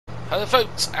Hello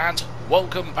folks, and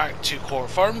welcome back to Core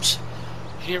Farms.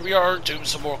 Here we are doing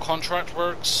some more contract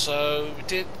work. So we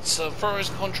did some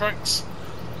fertilizer contracts.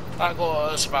 That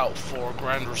got us about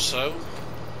 $4 or so.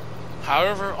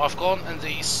 However, I've gone in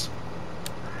these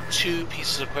two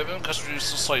pieces of equipment because we're doing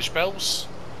some silage bells.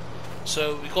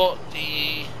 So we got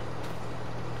the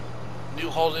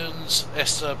New Holland's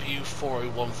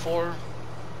SW4014.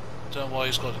 Don't know why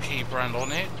it's got the K brand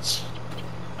on it.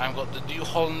 I've got the New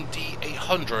Holland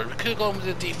D800. We could have gone with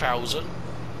the D1000.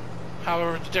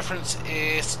 However, the difference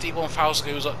is the D1000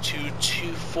 goes up to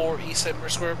 240 centimeter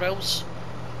square bells.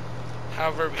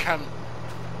 However, we can't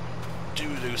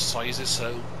do those sizes,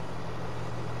 so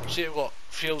we've got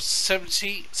fields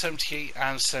 70, 78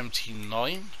 and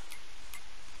 79.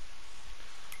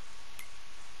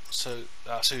 So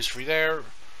that's those three there.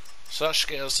 So that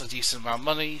should get us a decent amount of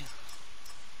money.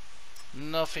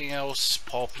 Nothing else is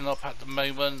popping up at the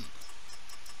moment.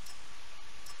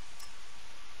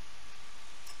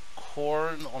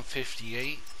 Corn on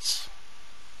 58.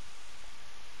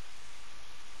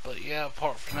 But yeah,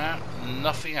 apart from that,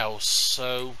 nothing else.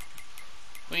 So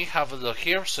we have a look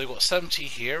here. So we've got 70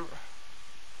 here.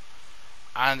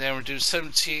 And then we're doing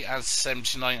 70 and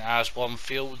 79 as one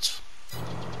field.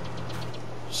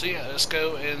 So yeah, let's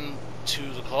go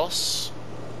into the costs.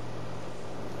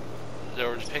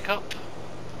 Lower the pickup.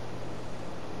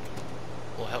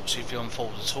 Will help you if you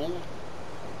unfold the tool.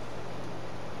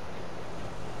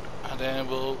 And then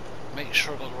we'll make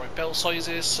sure I've got the right bell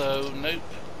sizes. So nope,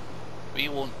 we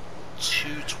want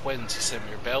 220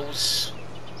 centimeter bells.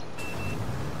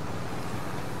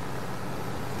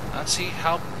 And see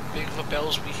how big of a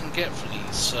bells we can get for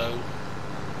these. So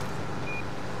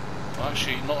well,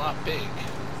 actually not that big.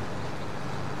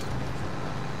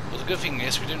 But the good thing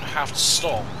is we don't have to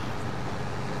stop.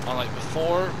 Unlike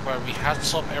before, where we had to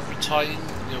stop every time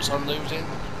it was unloading.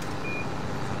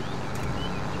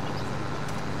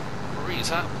 What is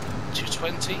that?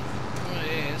 220? Oh,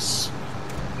 it is.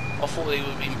 I thought they would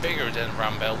have been bigger than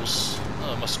ram bells.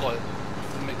 Oh, I must have got it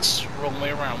mixed wrong way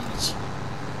around.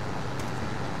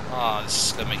 Ah, this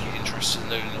is going to make it interesting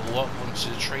loading it all up onto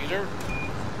the trailer.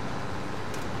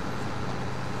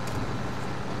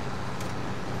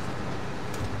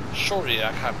 Surely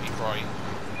that can't be right.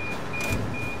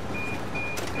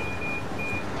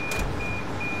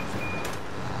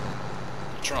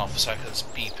 Turn off a second, it's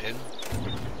beeping.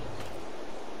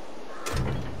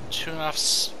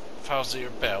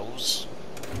 2,500 bells.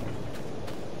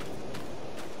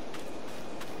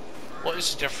 What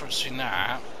is the difference between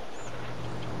that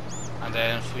and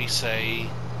then if we say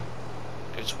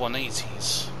go to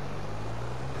 180s?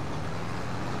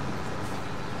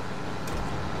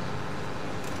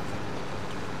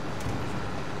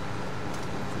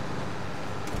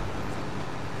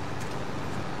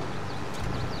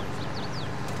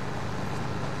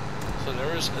 So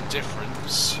there is a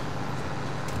difference.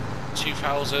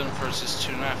 2,000 versus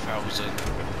 2,500.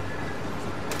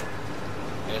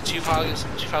 Yeah,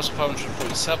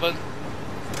 2,547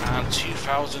 and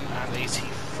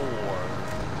 2,084.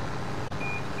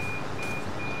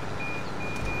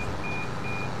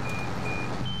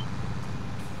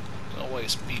 I don't know why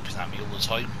it's beeping at me all the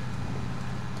time.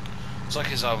 It's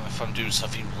like as if I'm doing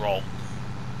something wrong.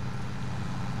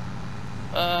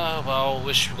 Well,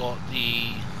 wish we got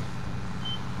the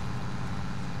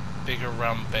bigger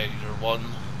round bigger one.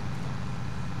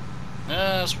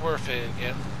 It's worth it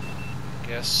again, I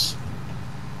guess.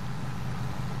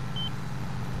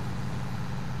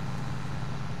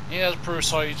 Yeah, the pro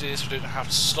side is we don't have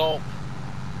to stop.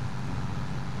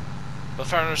 But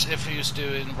fairness, if we was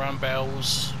doing round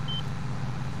bells,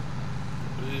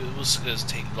 it was going to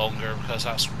take longer because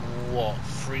that's what,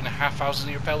 3,500 of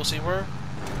your bells they were?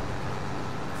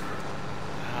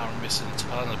 Ah, we're missing a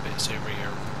ton of bits over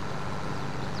here.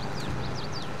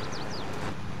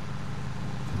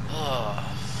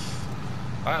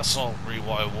 That's not really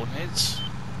what I wanted.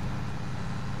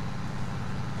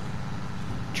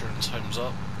 Turn times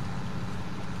up.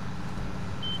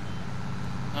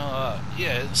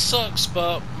 Yeah, it sucks,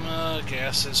 but I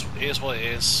guess it is what it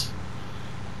is.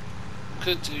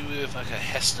 Could do with like a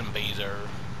Heston Bader.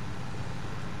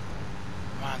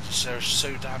 Man, they're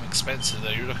so damn expensive though.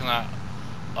 You're looking at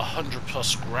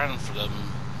 100+ grand for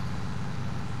them.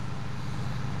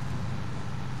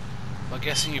 I'm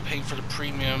guessing you're paying for the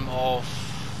premium of,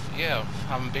 yeah,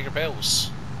 having bigger bells.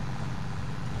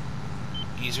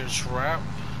 Easier to wrap.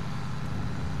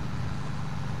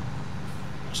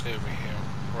 Let's go over here,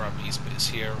 grab these bits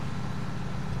here.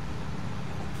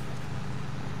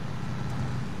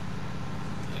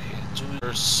 Okay,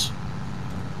 doors.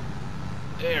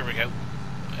 There we go.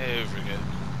 There we go.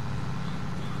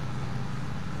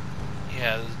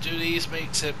 yeah, the duties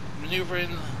makes it maneuvering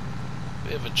a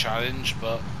bit of a challenge,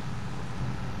 but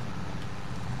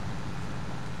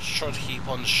just try to keep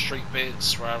on the straight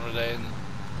bits rather than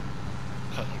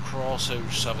cutting across, so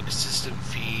just have a consistent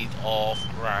feed of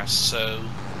grass. So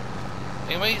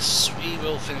anyways, we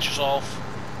will finish this off.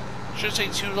 Shouldn't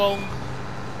take too long,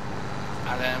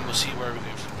 and then we'll see where we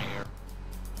go from here.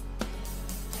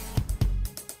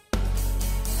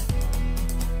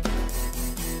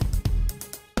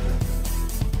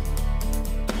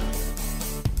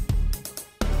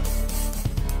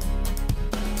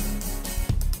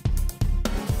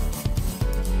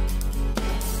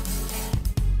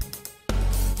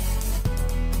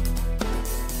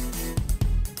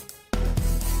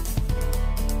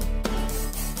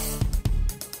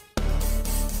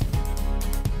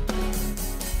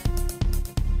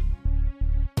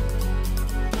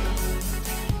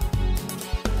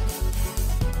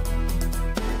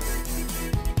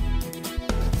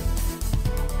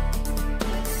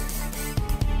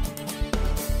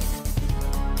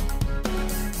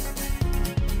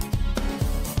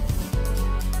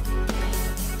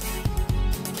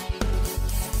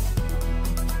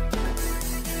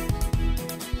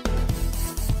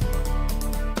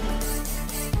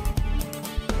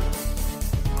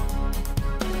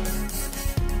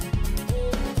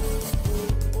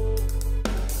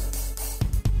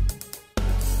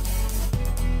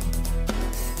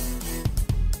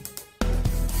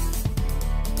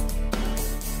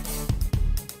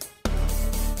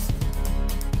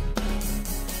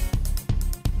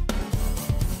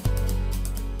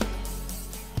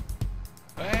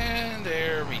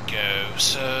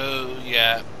 So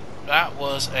yeah, that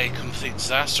was a complete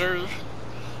disaster.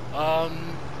 The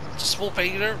small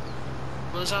baler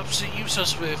was absolutely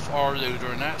useless with our loader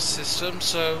and that system,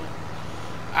 so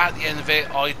at the end of it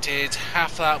I did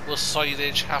half that was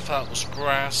silage, half that was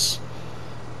grass.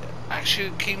 Actually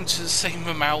it came to the same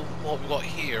amount what we got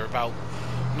here, about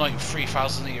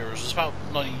 93,000 euros. It was about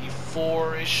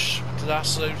 94-ish with the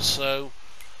last load. So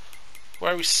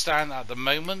where we stand at the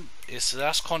moment is the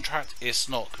last contract is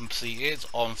not completed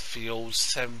on field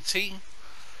 17.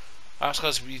 That's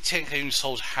because we technically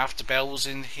sold half the bells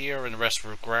in here and the rest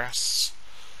were grass.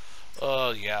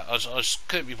 Yeah, I just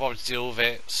couldn't be bothered to deal with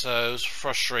it, so it was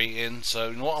frustrating. So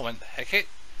you know what, I went, heck it,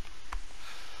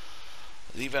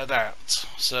 leave it at that.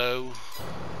 So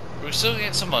we're still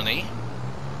getting some money,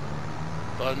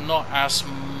 but not as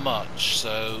much.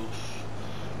 So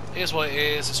here's what it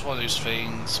is. It's one of those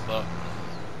things, but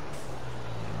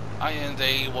at the end of the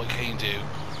day, what can you do?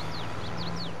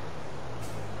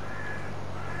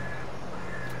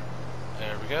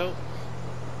 There we go.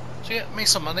 So yeah, made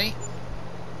some money.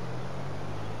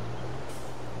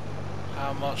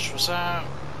 How much was that?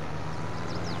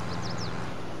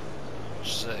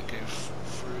 Just go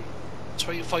through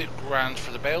 25 grand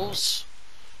for the bells.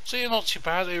 So yeah, not too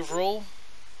bad overall.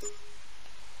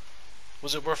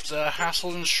 Was it worth the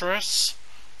hassle and stress?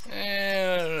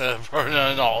 Probably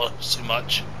not too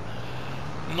much.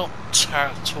 Not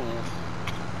at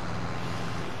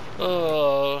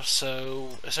all. So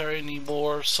is there any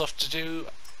more stuff to do?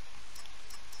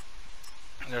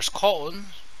 There's cotton,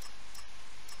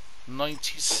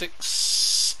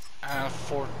 96 and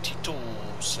 42.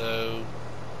 So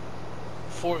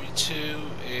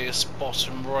 42 is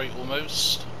bottom right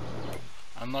almost,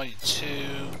 and 92.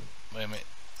 Wait a minute,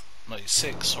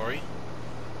 96. Sorry,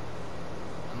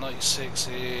 and 96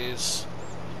 is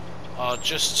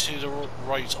just to the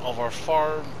right of our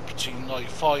farm, between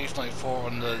 95, 94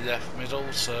 on the left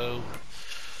middle. So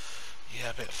yeah,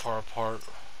 a bit far apart.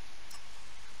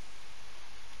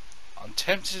 I'm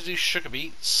tempted to do sugar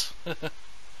beets.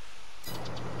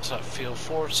 What's that, field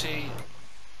 40?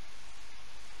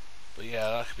 But yeah,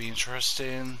 that could be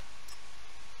interesting.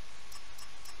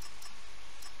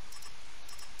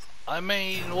 I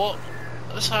mean, what?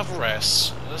 Let's have a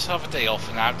rest. Let's have a day off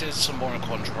and I did some more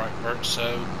contract work,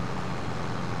 so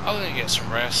I'm gonna get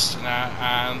some rest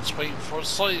and wait for the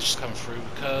silage to come through,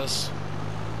 because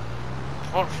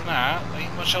apart from that, there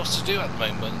ain't much else to do at the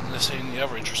moment unless any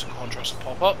other interesting contracts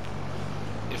pop up.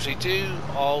 If they do,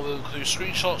 I'll include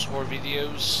screenshots or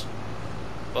videos.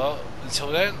 But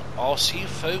until then, I'll see you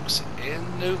folks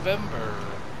in November.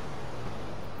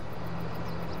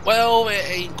 Well, it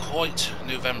ain't quite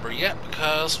November yet,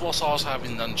 because whilst I was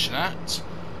having lunch and that,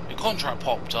 the contract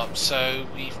popped up, so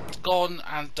we've gone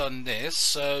and done this.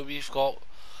 So we've got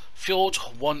Field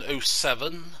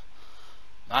 107.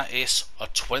 That is a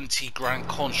 20 grand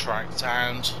contract,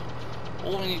 and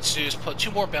all we need to do is put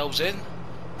 2 more bells in,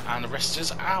 and the rest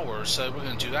is ours. So we're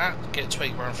going to do that, get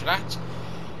 20 grand for that.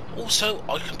 Also,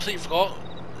 I completely forgot,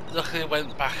 luckily I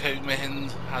went back home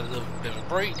and had a little bit of a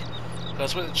break,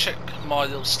 because I went to check my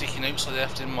little sticky notes I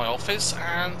left in my office,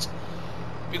 and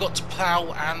we got to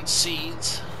plough and seed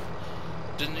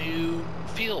the new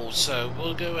field, so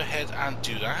we'll go ahead and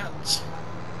do that.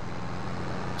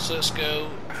 So let's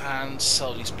go and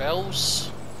sell these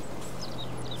bells.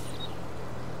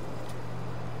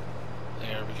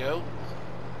 There we go.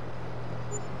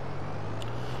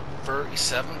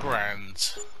 37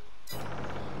 grand.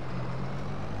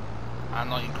 And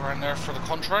 9 grand there for the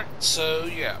contract. So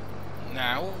yeah,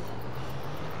 now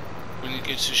we need to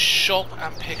go to the shop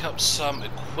and pick up some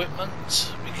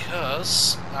equipment,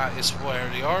 because that is where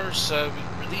they are. So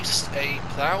we released a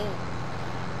plough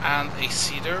and a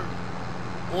seeder.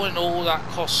 All in all, that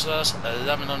cost us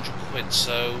 1100 quid,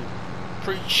 so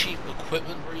pretty cheap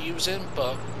equipment we're using,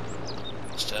 but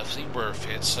it's definitely worth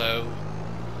it. So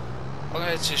I'm going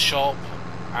to head to the shop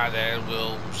and then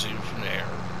we'll zoom from there.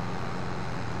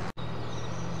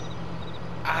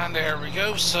 And there we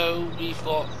go, so we've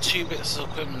got 2 bits of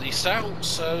equipment leased out.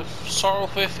 So to start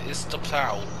off with is the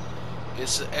plough.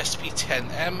 It's the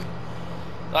SP10M.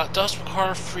 That does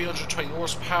require 320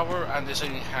 horsepower, and this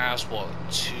only has what,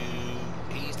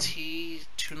 280,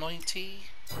 290?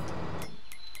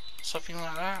 Something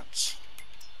like that.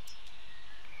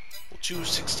 Or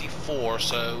 264,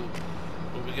 so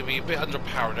we're going to be a bit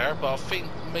underpowered there, but I think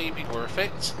maybe worth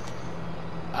it.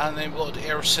 And then we've got the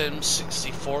AirSim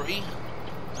 6040.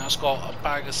 That's got a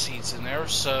bag of seeds in there,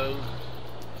 so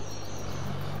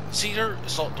seeder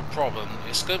is not the problem,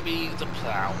 it's going to be the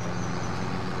plough.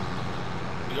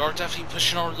 We are definitely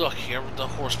pushing our luck here with the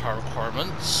horsepower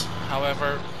requirements,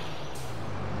 however,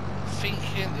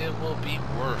 thinking it will be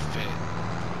worth it.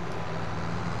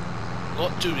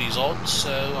 Got duties on,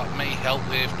 so that may help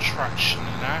with traction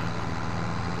and that.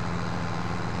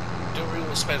 Don't really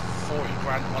want to spend 40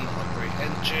 grand on the upgrade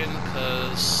engine,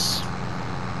 because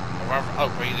I'd rather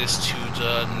upgrade this to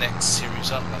the next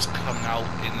series up that's coming out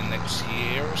in the next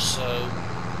year or so.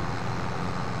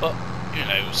 But who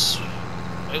knows?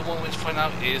 The one way to find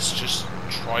out is just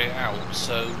try it out.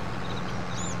 So,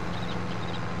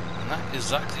 and that's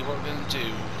exactly what we're going to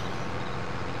do.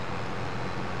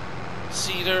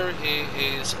 Seeder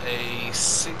is a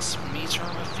 6 meter,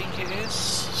 I think it is.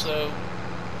 So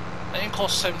it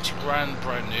costs 70 grand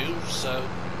brand new. So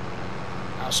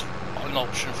that's an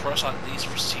option for us, at least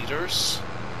for seeders.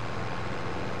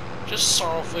 Just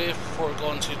start off with before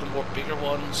going to the more bigger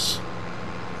ones.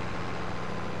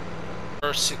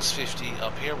 650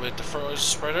 up here with the fertilizer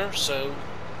spreader. So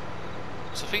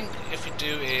I think if we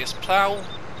do is plough,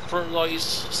 fertilize,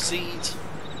 seed,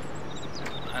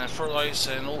 and fertilize,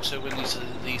 and also we need to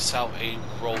lease out a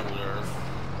roller.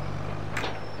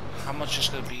 How much is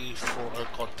going to be for a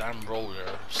goddamn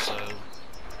roller? So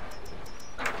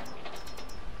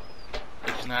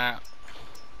looking at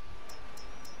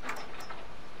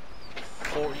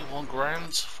 41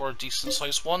 grand for a decent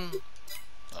sized one.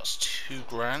 That's 2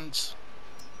 grand.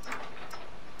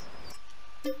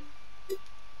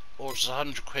 Or just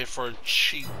 100 quid for a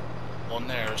cheap one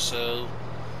there, so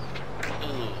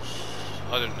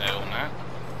I don't know on that.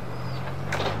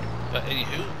 But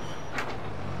anywho,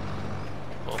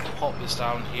 we'll pop this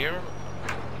down here.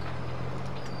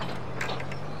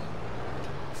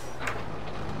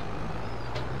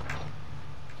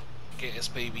 Get this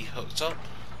baby hooked up.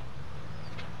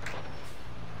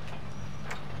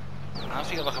 And the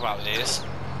thing I like about this,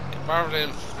 rather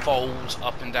than fold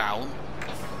up and down,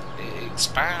 it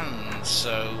expands,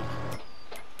 so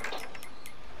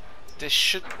this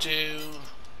should do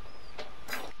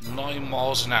 9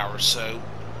 miles an hour, so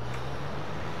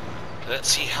let's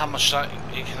see how much that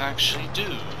it can actually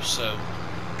do. So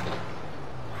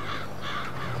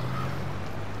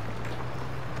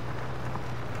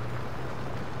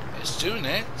it's doing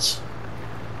it.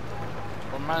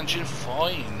 We're managing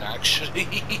fine, actually.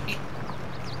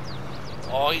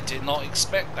 I did not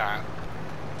expect that.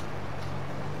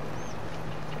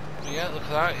 But yeah, look at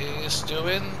that, it is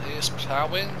doing, it is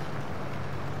ploughing.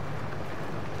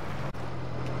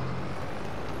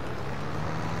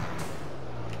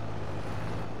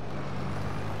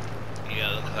 Yeah,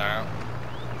 look at that.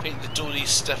 I think the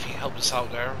dollies definitely helped us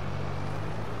out there.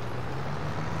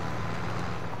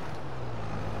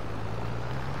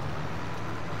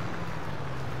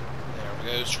 There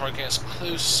we go, try to get as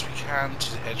close as we can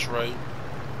to the hedgerow.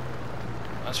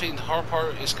 I think the hard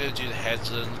part is going to do the heads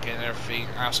and getting everything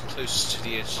as close to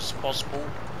the edge as possible.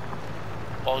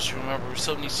 But as you remember, we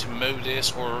still need to mow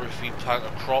this, or if we plant a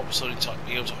crop, we still need to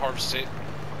be able to harvest it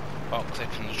without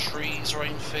clipping the trees or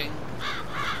anything.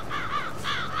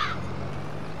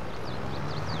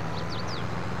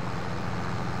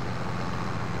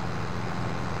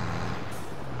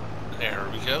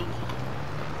 we go.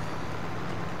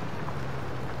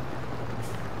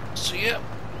 So yeah,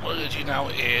 what I'm going to do now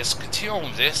is continue on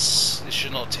with this. It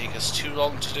should not take us too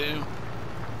long to do.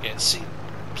 Get seed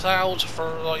plowed,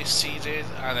 fertilized, seeded,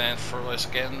 and then fertilized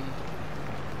again.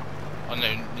 I know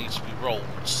it needs to be rolled,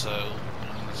 so we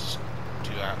need to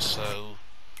do that. So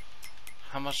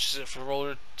how much is it for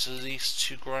roller to these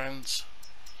 £2,000?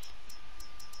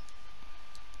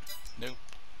 Nope.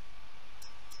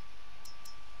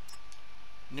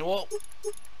 You know what?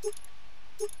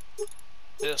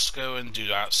 Let's go and do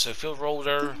that. So field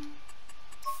roller.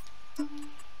 Nah,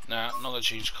 not gonna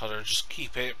change colour. Just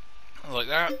keep it like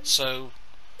that. So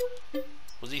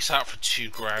we'll lease out for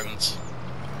 £2,000.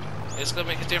 It's gonna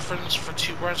make a difference for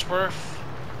 £2,000 worth.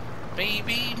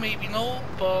 Maybe, maybe not.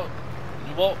 But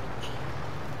you know what?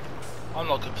 I'm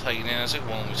not complaining, as it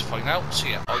won't always find out. So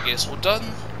yeah, I guess we're done,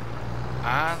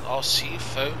 and I'll see you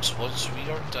folks once we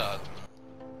are done.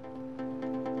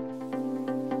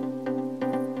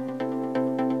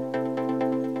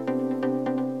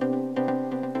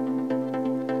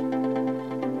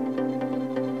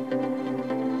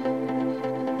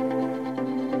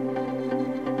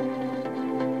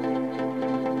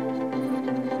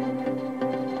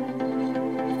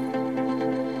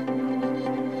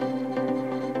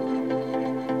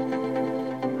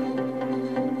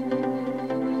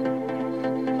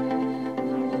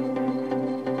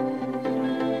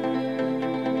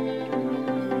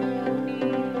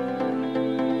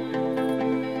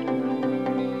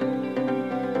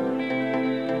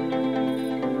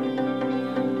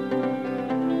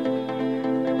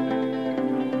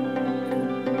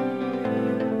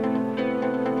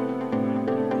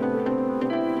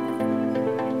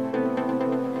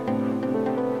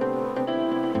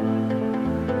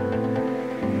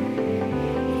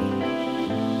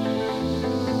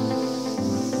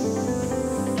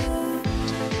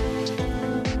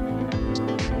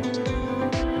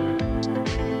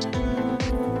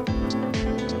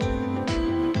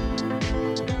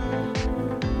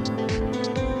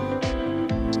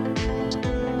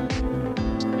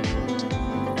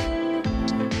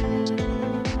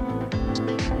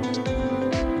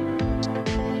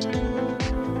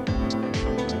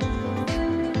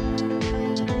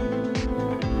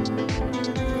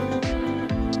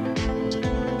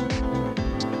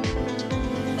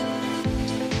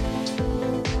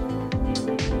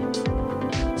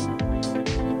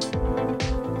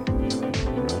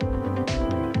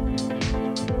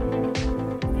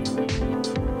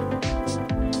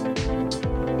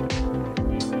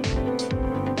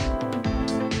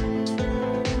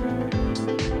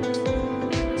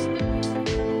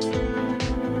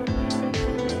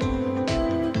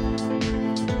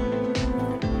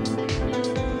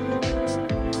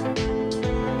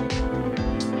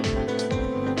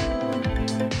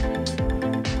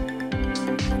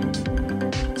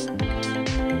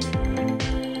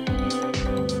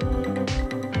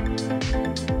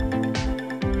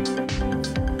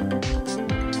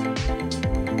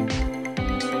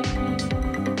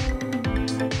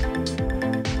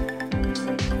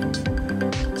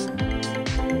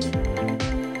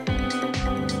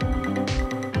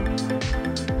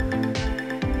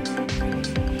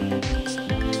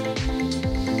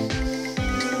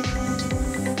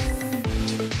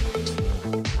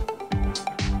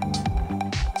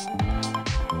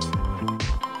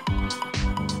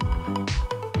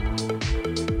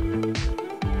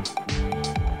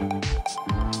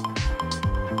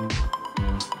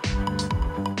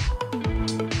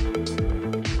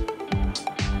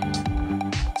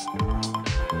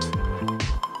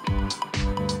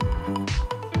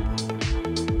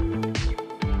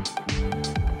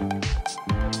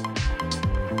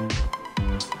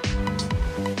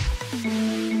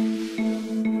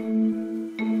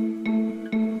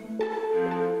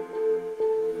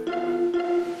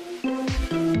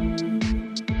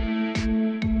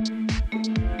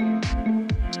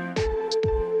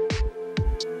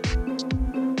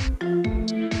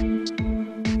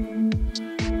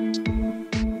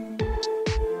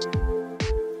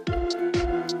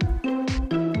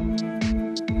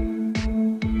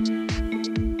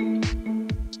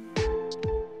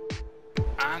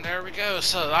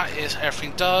 So that is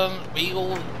everything done.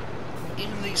 Even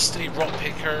the steady rock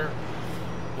picker,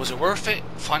 was it worth it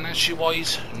financially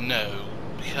wise? No,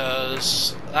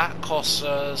 because that cost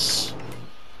us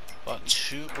about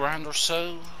 £2,000 or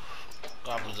so.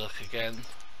 I'll have a look again.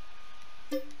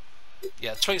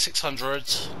 Yeah, 2,600,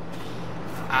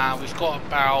 and we've got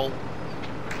about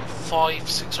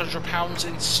 £500–600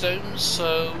 in stones.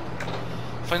 So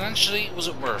financially, was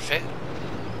it worth it?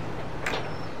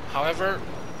 However,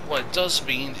 what it does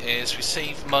mean is we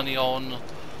save money on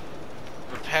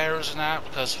repairs and that,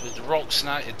 because with the rocks and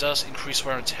that, it does increase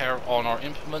wear and tear on our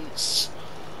implements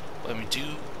when we do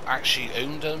actually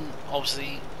own them.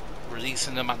 Obviously,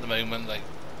 releasing them at the moment, like,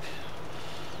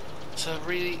 so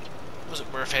really, was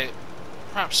it worth it?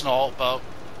 Perhaps not, but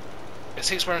it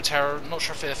takes wear and tear. Not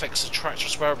sure if it affects the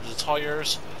tractor's wear with the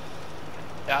tyres.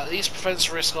 It at least prevents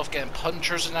the risk of getting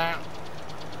punctures and that.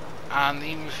 And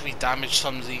even if we damage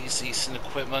some of these decent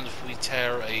equipment, if we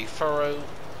tear a furrow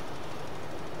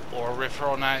or a ripper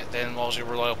on that, then obviously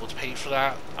we're liable to pay for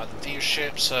that at the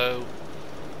dealership. So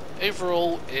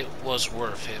overall, it was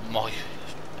worth it, in my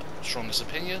strongest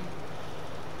opinion.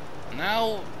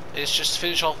 Now it's just to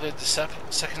finish off with the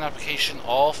second application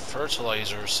of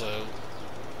fertilizer. So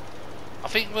I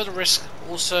think with the risk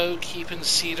also keeping the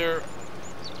seeder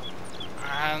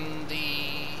and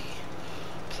the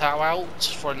plough out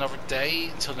for another day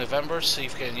until November, so you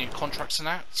can get new contracts in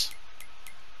that.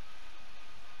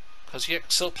 Because you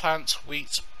still plant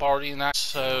wheat, barley and that,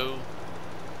 so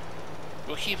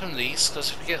we'll keep them these,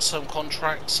 because if we get some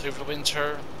contracts over the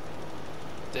winter,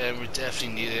 then we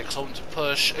definitely need it, because I want to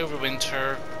push over the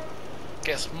winter,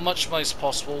 get as much money as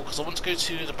possible, because I want to go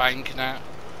to the bank and that,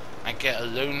 and get a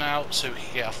loan out, so we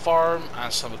can get a farm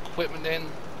and some equipment in.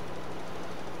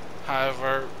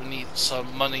 However, we need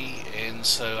some money in,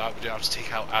 so that we don't have to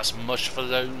take out as much of a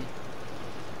loan,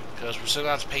 because we're still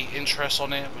going to have to pay interest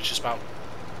on it, which is about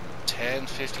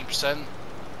 10-15%.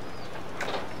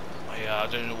 Yeah, I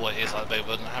don't know what it is at the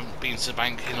moment. I haven't been to the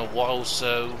bank in a while,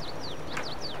 so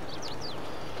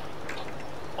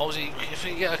obviously if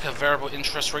we get like a variable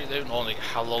interest rate loan on like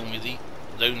how long we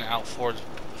loan it out for, it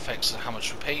affects how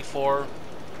much we pay for.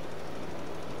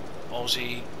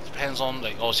 Obviously depends on,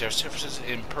 like, obviously there's differences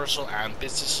in personal and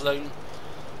business loan.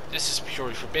 This is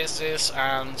purely for business,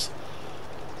 and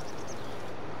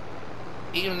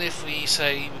even if we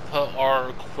say we put our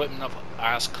equipment up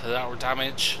as collateral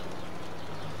damage,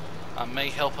 that may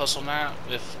help us on that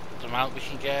with the amount we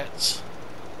can get.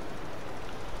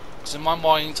 Because in my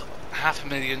mind,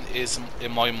 500,000 is,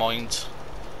 in my mind,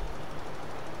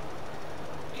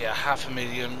 yeah,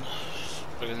 500,000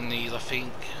 we're going to need, I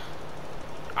think,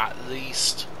 at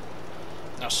least.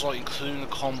 That's not including the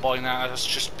combine now, that's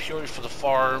just purely for the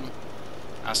farm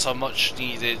and some much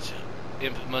needed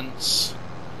implements.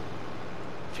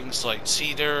 Things like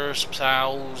seeders,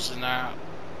 plows and that.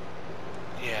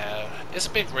 Yeah, it's a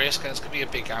big risk and it's going to be a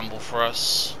big gamble for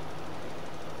us.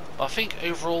 But I think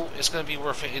overall it's going to be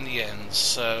worth it in the end.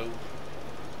 So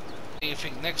I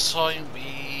think next time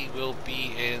we will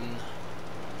be in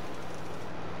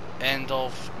end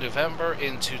of November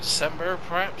into December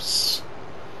perhaps,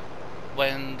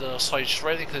 when the site's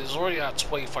ready, because it's already at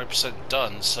 25%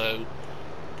 done, so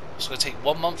it's going to take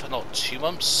 1 month and not 2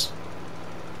 months.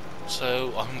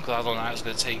 So I'm glad on that. It's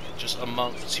going to take just a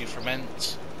month to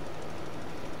ferment.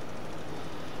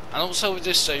 And also with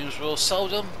these stones, we'll sell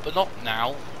them, but not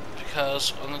now,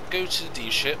 because I'm going to go to the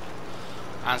dealership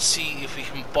and see if we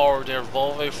can borrow their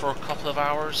Volvo for a couple of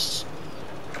hours.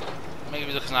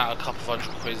 Maybe looking at a couple of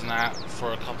 £100 in that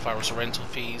for a couple of hours of rental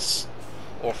fees,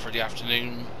 or for the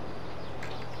afternoon.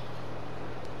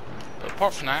 But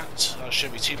apart from that, that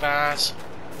shouldn't be too bad.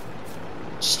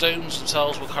 Stones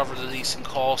themselves will cover the leasing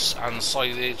costs and the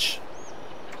silage.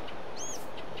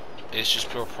 It's just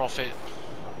pure profit.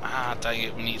 Ah, dang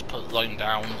it, we need to put lime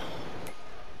down.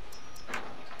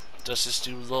 Does this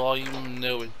do lime?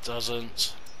 No, it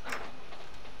doesn't.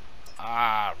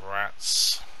 Ah,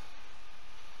 rats.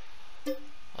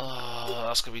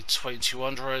 That's going to be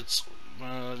 2200.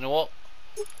 You know what?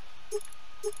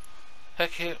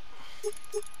 Heck it.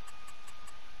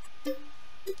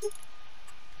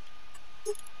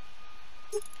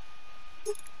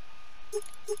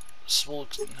 Small,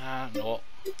 nah, you know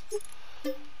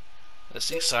what? Let's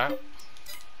use that.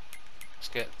 Let's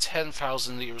get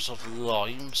 10,000 litres of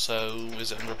lime. So,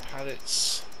 is it 100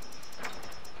 pallets?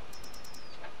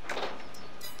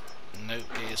 Nope,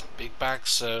 it is big bags,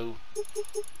 so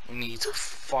we need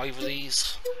 5 of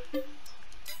these.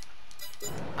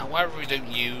 And whatever we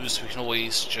don't use, we can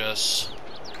always just,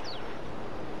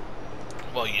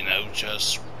 well, you know,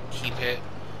 just keep it.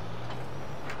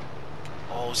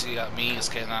 Obviously that means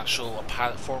getting a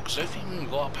pallet fork, because I don't think we've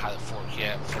got a pallet fork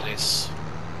yet for this.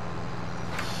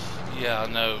 Yeah,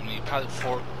 no, we need a pallet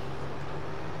fork.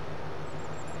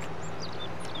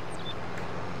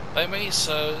 Anyway,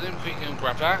 so then we can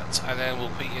grab that, and then we'll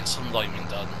quickly get some liming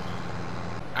done.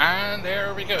 And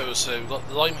there we go, so we've got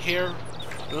the lime here.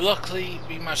 Luckily,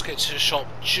 we managed to get to the shop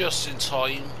just in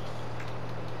time.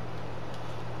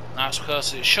 That's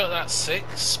because it shut at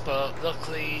 6, but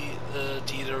luckily the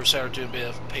dealers are doing a bit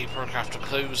of paperwork after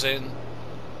closing.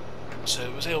 So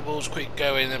I was able to quick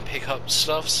go in and pick up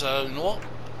stuff, so you know what?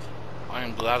 I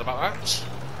am glad about that.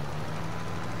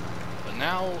 But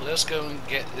now let's go and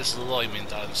get this liming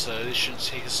done, so this shouldn't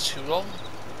take us too long.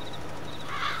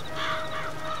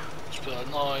 Just put a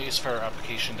nice fair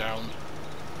application down.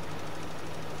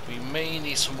 We may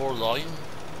need some more lime,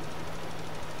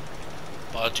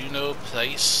 but I do know a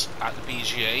place at the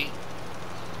BGA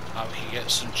that we can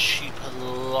get some cheaper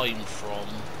lime from.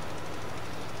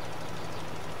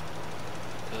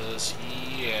 Because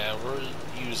yeah, we're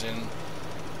using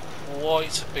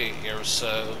quite a bit here,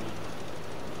 so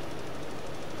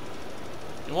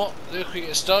you know what, let's quickly get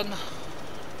this done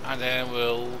and then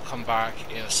we'll come back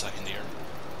in a second here.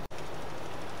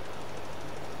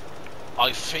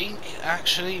 I think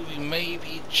actually we may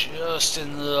be just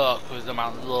in luck with the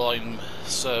amount of lime,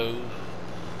 so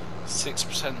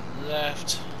 6%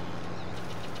 left.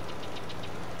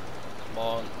 Come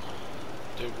on,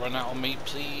 don't run out on me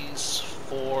please.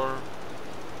 4,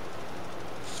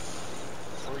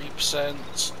 3%,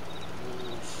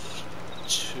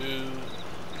 2.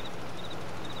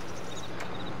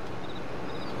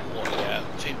 Well, yeah,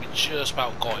 I think we just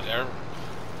about got it there.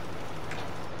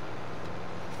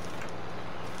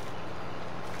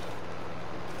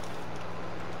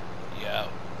 Yeah,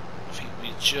 I think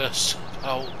we just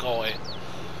about got it.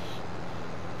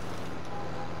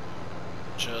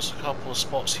 Just a couple of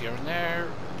spots here and there.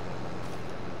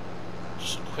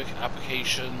 Just a quick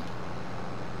application.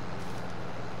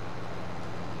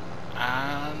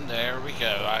 And there we go,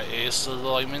 that is the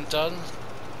liming done.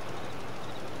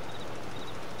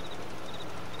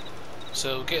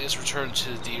 So we'll get this returned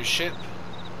to the dealership.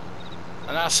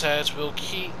 And that said, we'll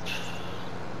keep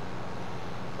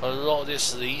a lot of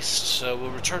this leased, so we'll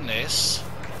return this.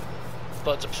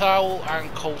 But the plough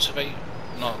and cultivate,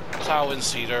 no, plough and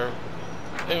seeder,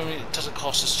 it doesn't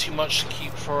cost us too much to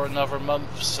keep for another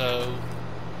month, so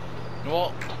you know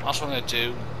what, that's what I'm going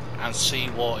to do and see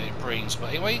what it brings. But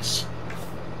anyways,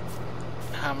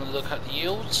 having a look at the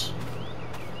yields.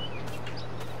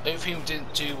 The only thing we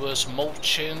didn't do was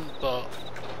mulching, but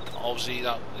obviously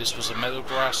this was a meadow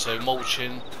grass, so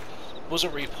mulching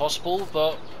wasn't really possible,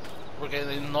 but we're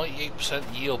getting a 98%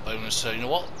 yield bonus, so you know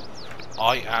what,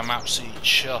 I am absolutely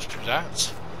chuffed with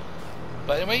that.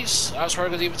 But anyways, that's where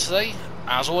I'm going to leave it today.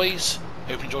 As always,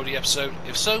 hope you enjoyed the episode.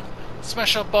 If so,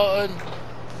 smash that button,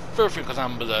 feel free to comment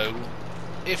down below.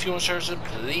 If you want to share something,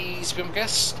 please become a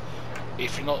guest.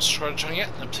 If you're not subscribed to the channel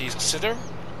yet, then please consider.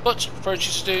 But for you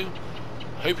to do,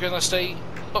 hope you have a nice day.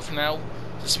 But for now,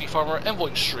 this is me Farmer and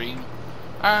Void Stream,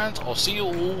 and I'll see you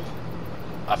all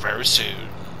very soon.